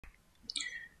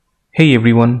Hey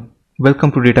everyone,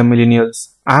 welcome to Data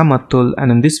Millennials. I am Atul and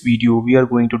in this video we are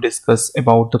going to discuss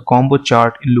about the combo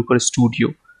chart in Looker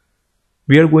Studio.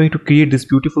 We are going to create this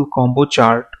beautiful combo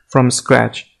chart from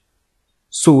scratch.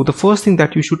 So the first thing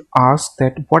that you should ask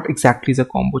that what exactly is a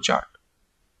combo chart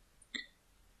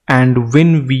and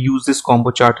when we use this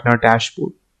combo chart in our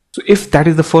dashboard. So if that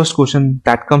is the first question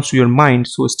that comes to your mind,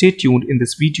 so stay tuned in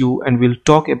this video and we'll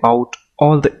talk about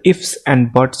all the ifs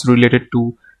and buts related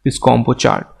to this combo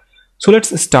chart. So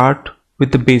let's start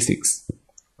with the basics.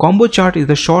 Combo chart is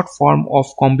the short form of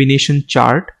combination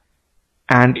chart,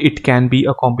 and it can be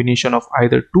a combination of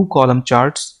either two column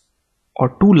charts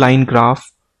or two line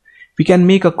graph. We can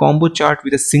make a combo chart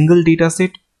with a single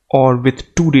dataset or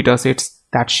with two datasets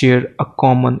that share a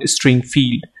common string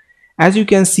field. As you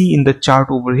can see in the chart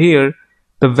over here,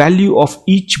 the value of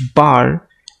each bar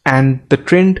and the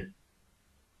trend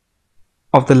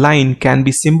of the line can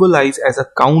be symbolized as a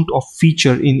count of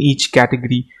feature in each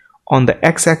category on the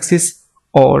x-axis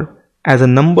or as a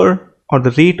number or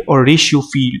the rate or ratio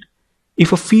field.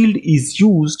 If a field is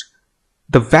used,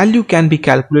 the value can be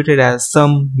calculated as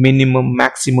sum, minimum,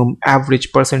 maximum,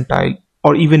 average, percentile,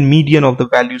 or even median of the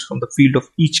values from the field of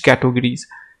each categories.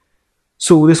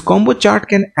 So this combo chart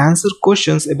can answer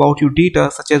questions about your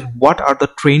data such as what are the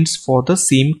trends for the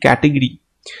same category.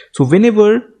 So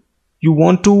whenever you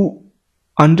want to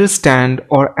understand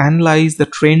or analyze the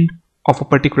trend of a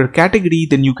particular category,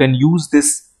 then you can use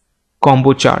this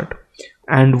combo chart.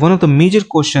 And one of the major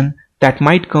questions that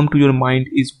might come to your mind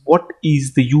is what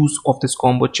is the use of this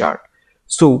combo chart.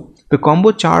 So the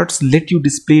combo charts let you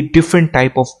display different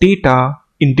type of data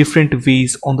in different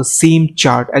ways on the same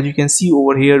chart. As you can see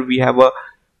over here, we have a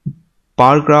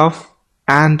bar graph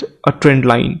and a trend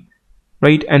line,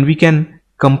 right? And we can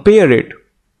compare it.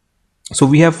 So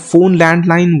we have phone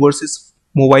landline versus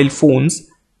mobile phones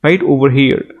right over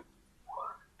here,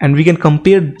 and we can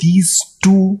compare these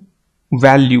two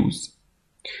values.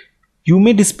 You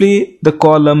may display the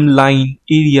column, line,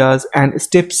 areas and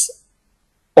steps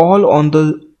all on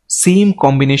the same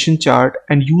combination chart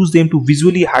and use them to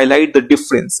visually highlight the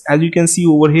difference. As you can see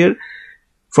over here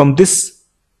from this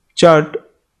chart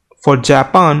for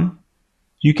Japan,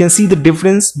 you can see the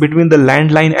difference between the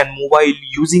landline and mobile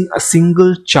using a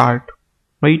single chart,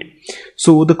 right?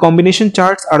 So the combination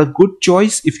charts are a good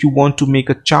choice if you want to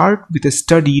make a chart with a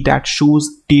study that shows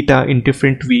data in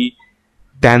different way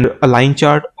than a line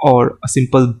chart or a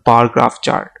simple bar graph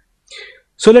chart.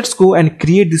 So let's go and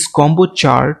create this combo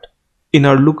chart in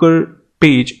our Looker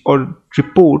page or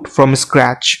report from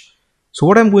scratch. So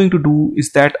what I'm going to do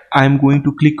is that I'm going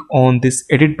to click on this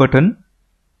edit button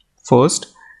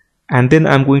first, and then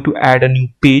I'm going to add a new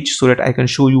page so that I can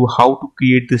show you how to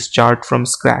create this chart from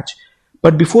scratch.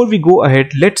 But before we go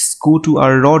ahead, let's go to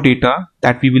our raw data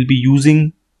that we will be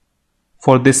using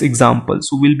for this example.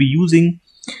 So we'll be using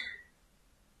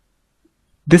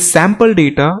this sample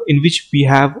data in which we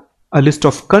have a list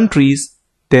of countries.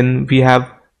 Then we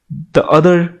have the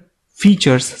other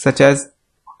features such as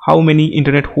how many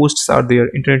internet hosts are there,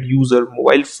 internet user,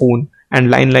 mobile phone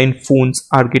and landline phones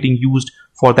are getting used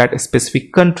for that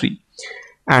specific country.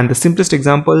 And the simplest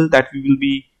example that we will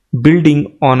be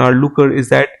building on our Looker is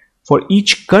that for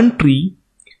each country,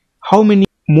 how many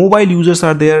mobile users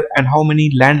are there and how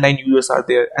many landline users are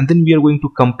there, and then we are going to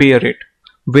compare it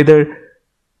whether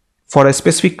for a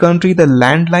specific country the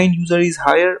landline user is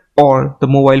higher or the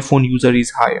mobile phone user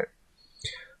is higher.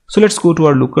 So let's go to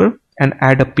our Looker and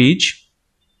add a page.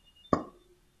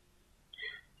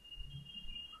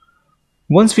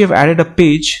 Once we have added a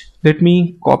page, let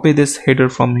me copy this header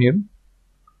from here.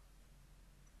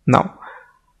 Now,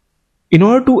 in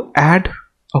order to add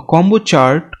a combo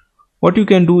chart, what you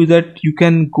can do is that you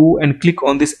can go and click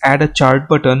on this add a chart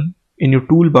button in your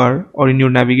toolbar or in your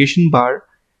navigation bar,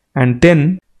 and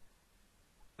then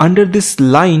under this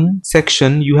line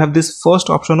section you have this first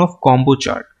option of combo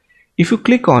chart. If you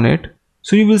click on it,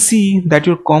 so you will see that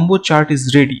your combo chart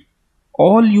is ready.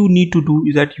 All you need to do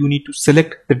is that you need to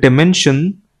select the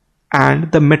dimension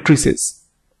and the matrices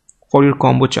for your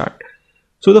combo chart.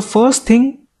 So the first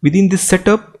thing within this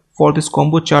setup for this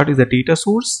combo chart is the data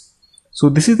source. So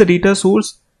this is the data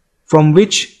source from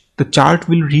which the chart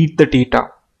will read the data.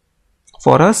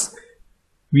 For us,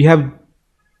 we have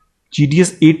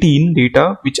GDS 18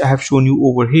 data, which I have shown you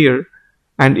over here.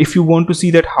 And if you want to see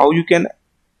that how you can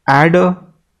add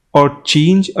or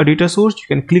change a data source, you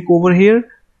can click over here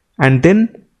and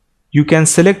then you can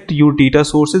select your data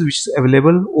sources which is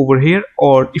available over here.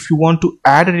 Or if you want to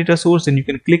add a data source, then you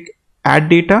can click add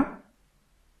data.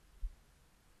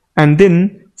 And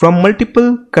then from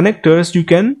multiple connectors you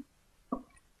can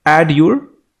add your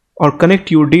or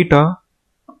connect your data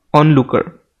on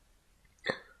Looker.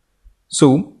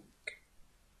 So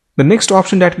the next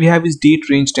option that we have is date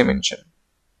range dimension.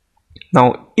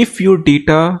 Now if your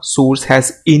data source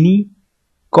has any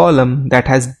column that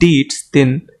has dates,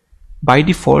 then by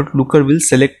default Looker will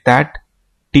select that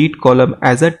date column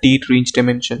as a date range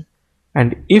dimension.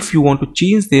 And if you want to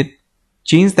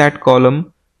change that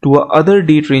column to a other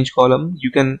date range column,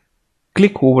 you can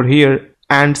click over here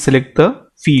and select the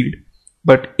field.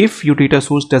 But if your data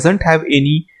source doesn't have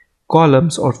any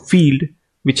columns or field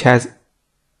which has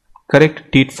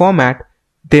correct date format,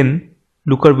 then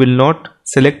Looker will not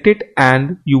select it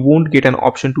and you won't get an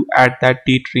option to add that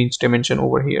date range dimension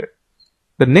over here.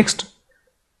 The next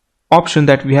option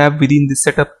that we have within this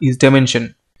setup is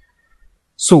dimension.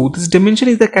 So this dimension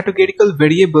is the categorical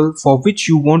variable for which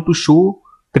you want to show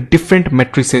the different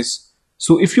matrices.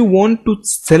 So if you want to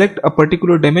select a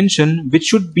particular dimension, which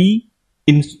should be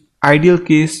in ideal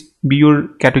case be your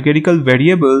categorical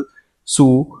variable,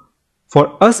 so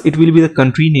for us it will be the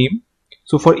country name.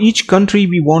 So for each country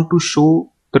we want to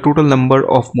show the total number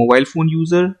of mobile phone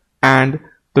user and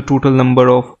the total number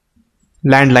of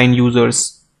landline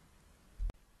users.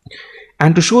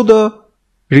 And to show the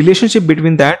relationship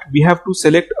between that, we have to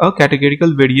select a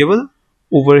categorical variable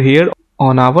over here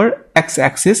on our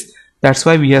x-axis. That's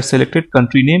why we have selected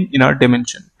country name in our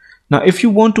dimension. Now if you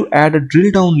want to add a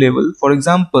drill down level, for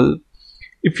example,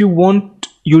 if you want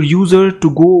your user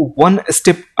to go one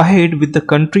step ahead with the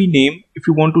country name, if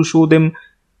you want to show them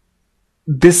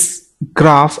this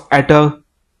graph at a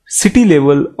city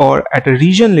level or at a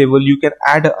region level, you can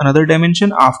add another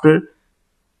dimension after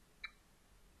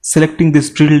selecting this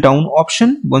drill down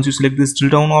option. Once you select this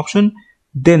drill down option,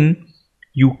 then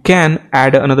you can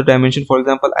add another dimension. For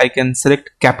example, I can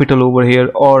select capital over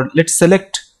here, or let's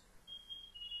select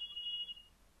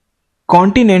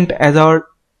continent as our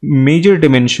major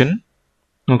dimension.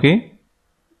 Okay,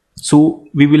 so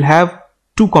we will have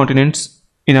two continents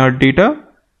in our data,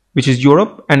 which is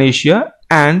Europe and Asia.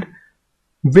 And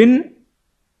when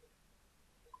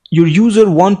your user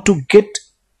want to get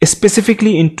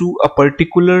specifically into a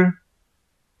particular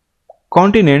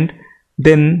continent,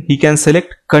 then he can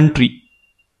select country.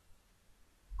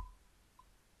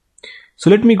 So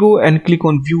let me go and click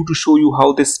on view to show you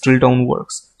how this drill down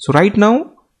works. So right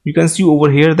now you can see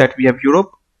over here that we have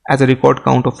Europe as a record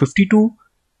count of 52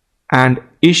 and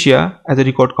Asia as a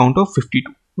record count of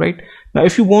 52, right? Now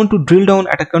if you want to drill down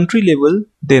at a country level,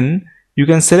 then you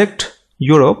can select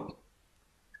Europe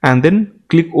and then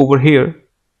click over here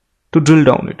to drill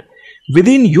down it.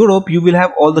 Within Europe you will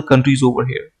have all the countries over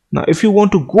here. Now if you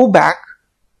want to go back,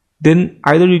 then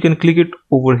either you can click it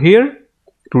over here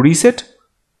to reset,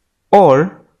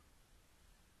 or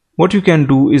what you can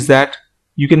do is that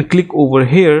you can click over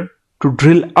here to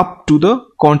drill up to the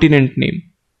continent name.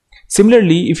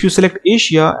 Similarly, if you select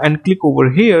Asia and click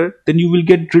over here, then you will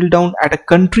get drilled down at a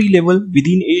country level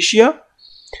within Asia.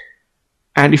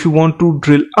 And if you want to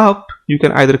drill up, you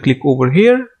can either click over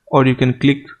here or you can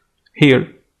click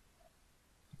here.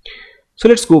 So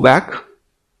let's go back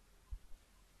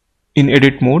in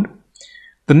edit mode.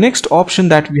 The next option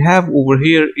that we have over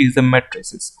here is the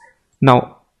matrices.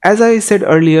 Now, as I said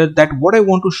earlier, that what I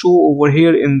want to show over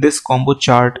here in this combo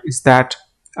chart is that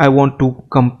I want to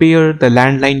compare the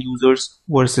landline users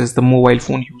versus the mobile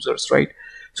phone users, right?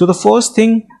 So the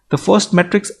first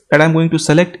matrix that I'm going to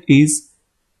select is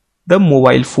the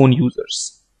mobile phone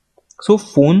users. So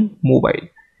phone mobile.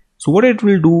 So what it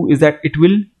will do is that it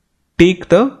will take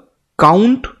the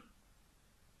count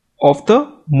of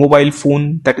the mobile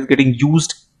phone that is getting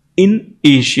used in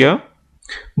Asia,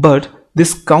 but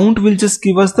this count will just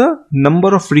give us the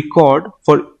number of record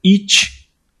for each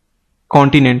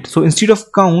continent. So instead of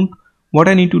count, what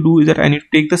I need to do is that I need to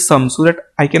take the sum so that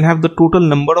I can have the total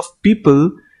number of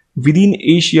people within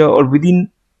Asia or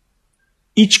within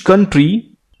each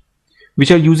country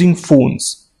which are using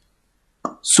phones.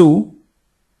 So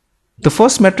the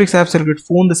first matrix I have selected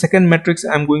phone, the second matrix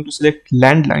I am going to select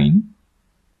landline.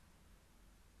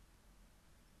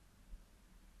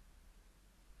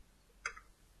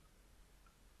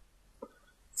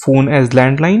 Phone as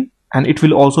landline, and it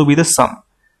will also be the sum.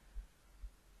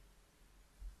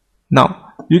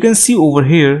 Now you can see over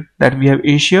here that we have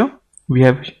Asia, we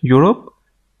have Europe,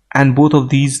 and both of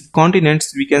these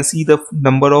continents we can see the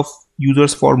number of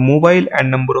users for mobile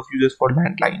and number of users for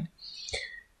landline.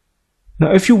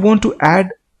 Now if you want to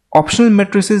add optional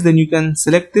matrices, then you can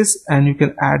select this and you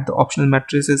can add the optional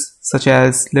matrices, such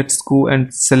as let's go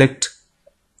and select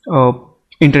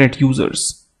internet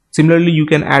users. Similarly, you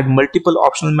can add multiple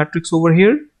optional metrics over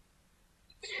here.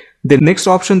 The next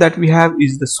option that we have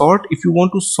is the sort. If you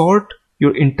want to sort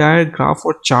your entire graph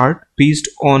or chart based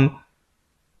on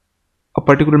a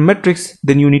particular matrix,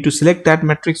 then you need to select that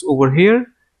matrix over here,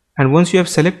 and once you have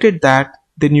selected that,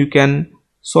 then you can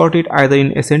sort it either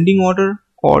in ascending order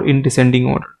or in descending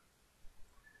order.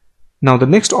 Now the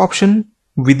next option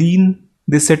within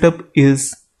this setup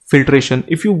is filtration.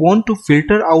 If you want to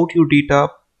filter out your data,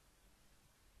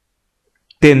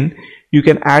 then you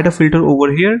can add a filter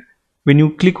over here. When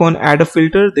you click on add a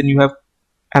filter, then you have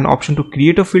an option to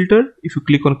create a filter. If you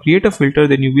click on create a filter,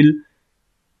 then you will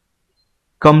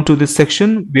come to this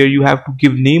section where you have to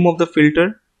give name of the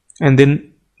filter, and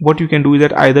then what you can do is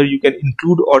that either you can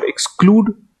include or exclude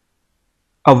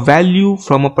a value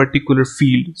from a particular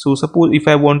field. So suppose if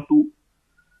I want to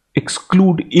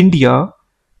exclude India,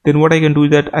 then what I can do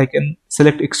is that I can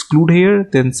select exclude here,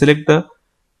 then select the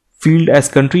field as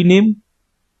country name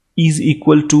is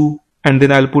equal to, and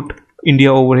then I'll put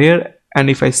India over here, and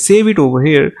if I save it over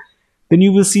here, then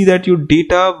you will see that your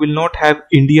data will not have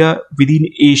India within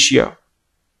Asia.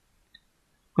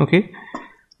 Okay,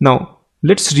 now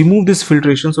let's remove this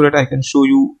filtration so that I can show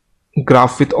you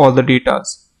graph with all the data.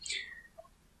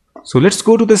 So let's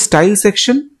go to the style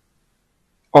section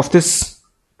of this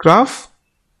graph.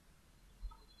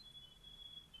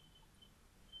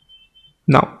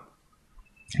 Now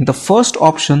the first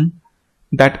option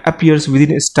that appears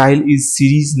within a style is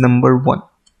series number 1.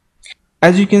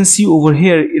 As you can see over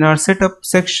here in our setup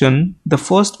section, the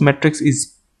first matrix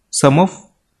is sum of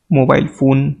mobile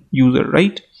phone user,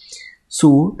 right?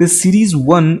 So this series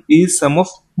 1 is sum of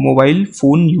mobile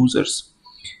phone users.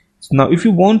 So now if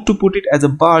you want to put it as a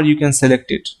bar, you can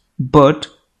select it, but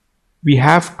we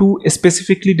have to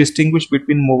specifically distinguish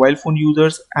between mobile phone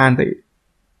users and the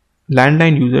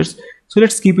landline users. So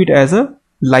let's keep it as a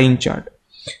line chart.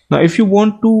 Now if you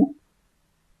want to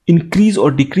increase or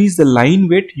decrease the line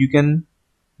weight, you can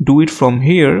do it from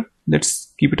here.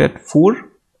 Let's keep it at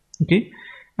 4. Okay,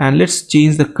 and let's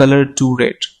change the color to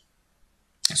red.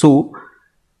 So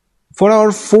for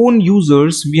our phone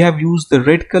users, we have used the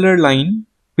red color line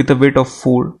with a weight of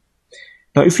 4.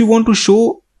 Now if you want to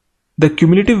show the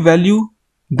cumulative value,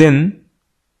 then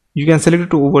you can select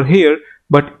it over here,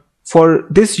 but for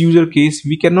this user case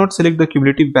we cannot select the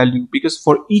cumulative value because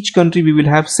for each country we will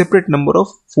have separate number of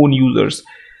phone users.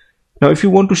 Now if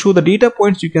you want to show the data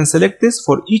points, you can select this.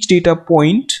 For each data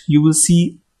point you will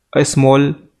see a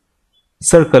small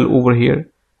circle over here,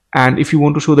 and if you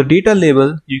want to show the data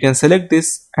level, you can select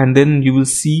this, and then you will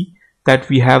see that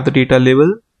we have the data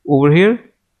level over here.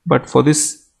 But for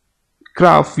this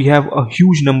graph we have a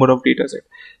huge number of data set,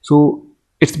 so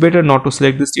it's better not to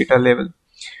select this data level.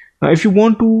 Now if you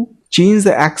want to change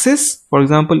the axis, for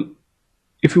example,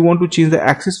 if you want to change the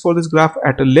axis for this graph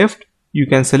at a left, you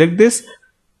can select this.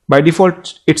 By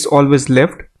default it's always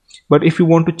left, but if you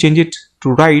want to change it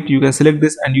to right, you can select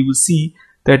this, and you will see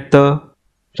that the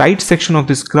right section of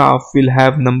this graph will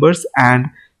have numbers, and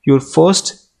your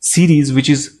first series, which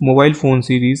is mobile phone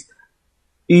series,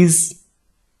 is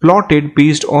plotted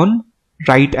based on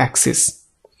right axis.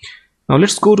 Now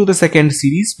let's go to the second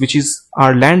series, which is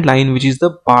our landline, which is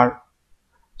the bar.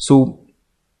 So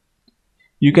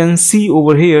you can see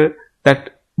over here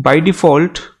that by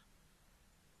default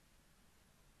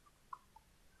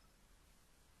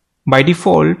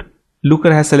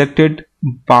Looker has selected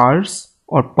bars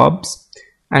or pubs,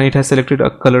 and it has selected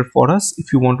a color for us.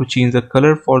 If you want to change the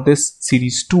color for this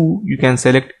series 2, you can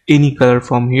select any color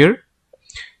from here.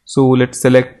 So let's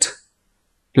select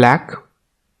black.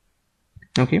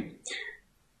 Okay,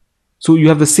 so you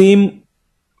have the same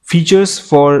features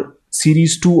for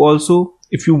series 2 also.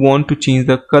 If you want to change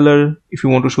the color, if you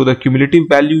want to show the cumulative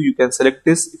value, you can select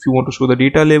this. If you want to show the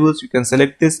data levels, you can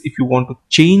select this. If you want to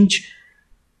change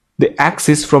the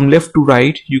axis from left to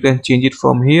right, you can change it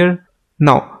from here.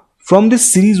 Now from this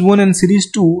series 1 and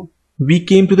series 2, we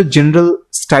came to the general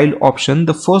style option.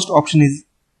 The first option is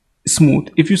smooth.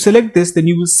 If you select this, then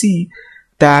you will see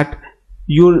that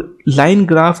your line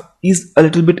graph is a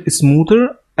little bit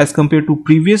smoother as compared to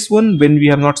previous one when we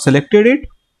have not selected it.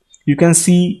 You can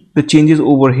see the changes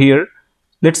over here.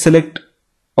 Let's select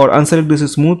or unselect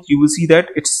this smooth. You will see that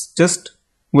it's just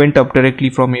went up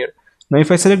directly from here. Now if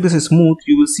I select this smooth,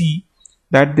 you will see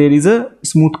that there is a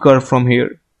smooth curve from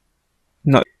here.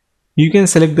 Now you can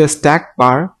select the stacked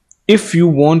bar if you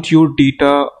want your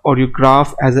data or your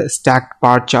graph as a stacked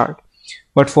bar chart,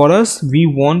 but for us we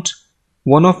want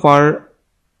one of our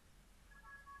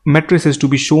matrices to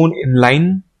be shown in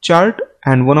line chart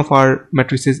and one of our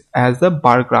matrices as the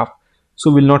bar graph,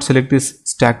 so we'll not select this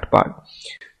stacked bar.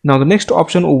 Now the next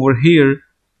option over here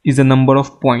is the number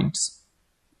of points.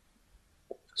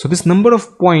 So this number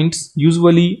of points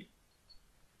usually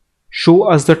show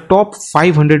us the top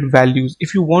 500 values.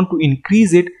 If you want to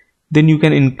increase it, then you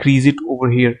can increase it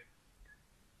over here.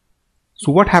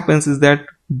 So what happens is that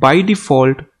by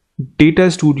default Data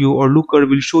Studio or Looker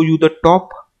will show you the top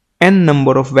n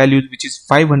number of values, which is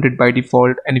 500 by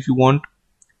default, and if you want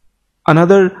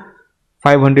another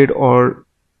 500 or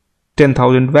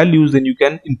 10,000 values, then you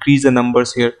can increase the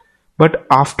numbers here. But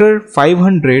after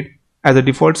 500 as a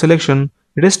default selection,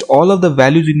 rest all of the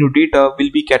values in your data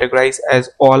will be categorized as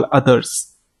all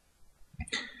others.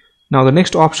 Now the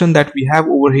next option that we have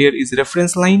over here is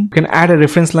reference line. You can add a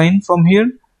reference line from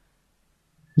here.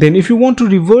 Then if you want to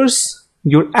reverse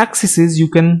your axes, you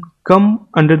can come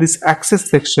under this axis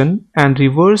section and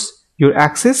reverse your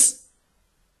axis.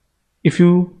 If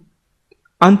you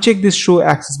uncheck this show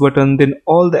axis button, then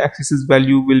all the axes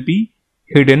value will be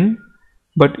hidden.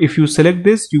 But if you select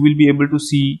this, you will be able to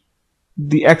see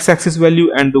the x-axis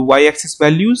value and the y-axis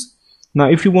values. Now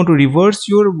if you want to reverse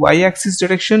your y-axis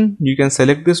direction, you can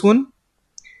select this one.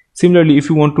 Similarly, if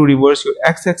you want to reverse your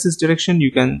x-axis direction,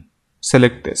 you can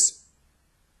select this.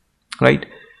 Right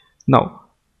now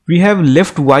we have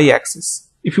left y-axis.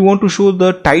 If you want to show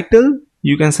the title,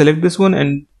 you can select this one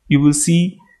and you will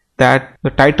see that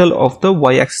the title of the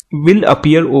y-axis will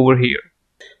appear over here.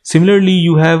 Similarly,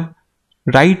 you have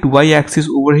right y-axis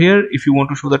over here. If you want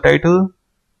to show the title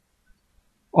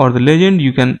or the legend,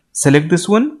 you can select this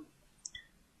one,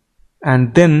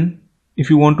 and then if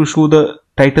you want to show the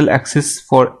title axis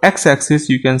for x-axis,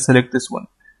 you can select this one.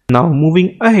 Now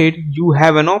moving ahead, you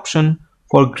have an option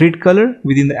for grid color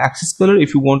within the axis color.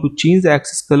 If you want to change the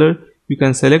axis color, you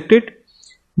can select it,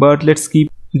 but let's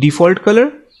keep default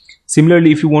color.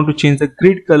 Similarly, if you want to change the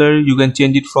grid color, you can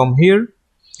change it from here,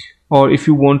 or if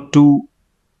you want to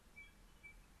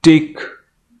take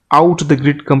out the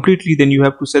grid completely, then you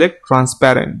have to select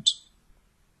transparent.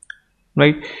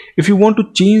 Right, if you want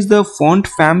to change the font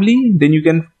family, then you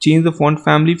can change the font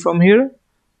family from here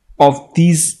of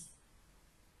these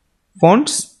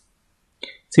fonts.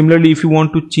 Similarly, if you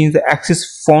want to change the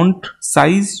axis font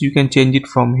size, you can change it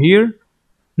from here.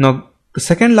 Now the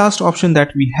second last option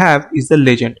that we have is the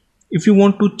legend. If you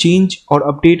want to change or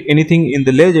update anything in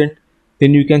the legend,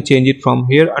 then you can change it from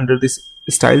here under this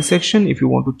style section. If you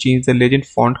want to change the legend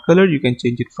font color, you can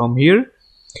change it from here.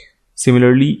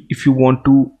 Similarly, if you want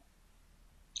to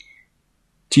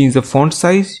change the font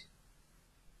size,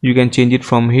 you can change it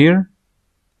from here,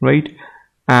 right?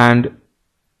 And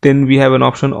then we have an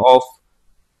option of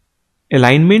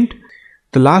alignment.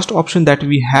 The last option that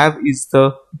we have is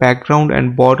the background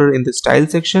and border in the style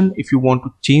section. If you want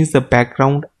to change the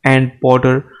background and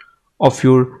border of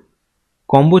your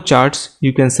combo charts,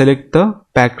 you can select the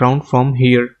background from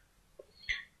here.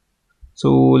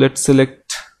 So let's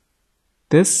select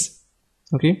this,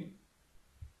 okay?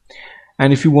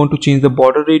 And if you want to change the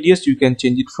border radius, you can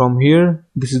change it from here.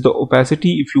 This is the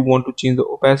opacity. If you want to change the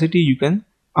opacity, you can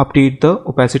update the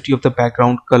opacity of the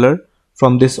background color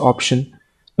from this option.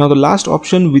 Now the last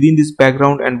option within this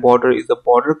background and border is the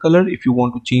border color. If you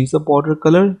want to change the border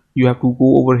color, you have to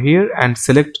go over here and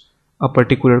select a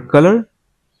particular color.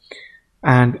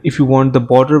 And if you want the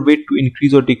border weight to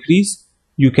increase or decrease,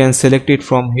 you can select it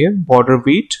from here, border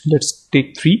weight. Let's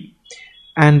take 3.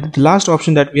 And the last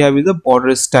option that we have is the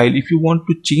border style. If you want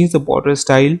to change the border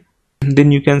style,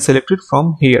 then you can select it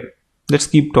from here. Let's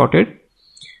keep dotted.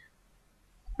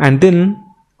 And then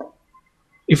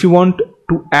if you want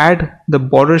to add the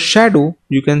border shadow,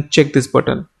 you can check this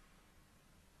button.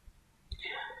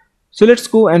 So let's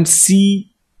go and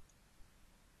see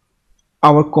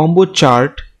our combo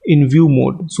chart in view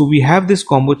mode. So we have this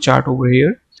combo chart over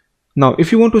here. Now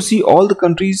if you want to see all the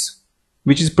countries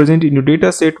which is present in your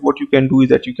data set, what you can do is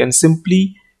that you can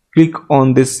simply click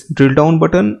on this drill down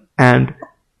button and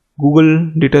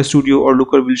Google Data Studio or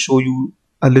Looker will show you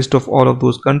a list of all of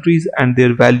those countries and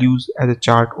their values as a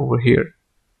chart over here.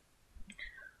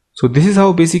 So this is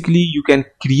how basically you can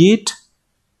create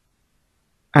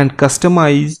and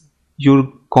customize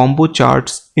your combo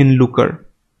charts in Looker.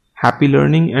 Happy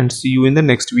learning and see you in the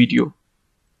next video.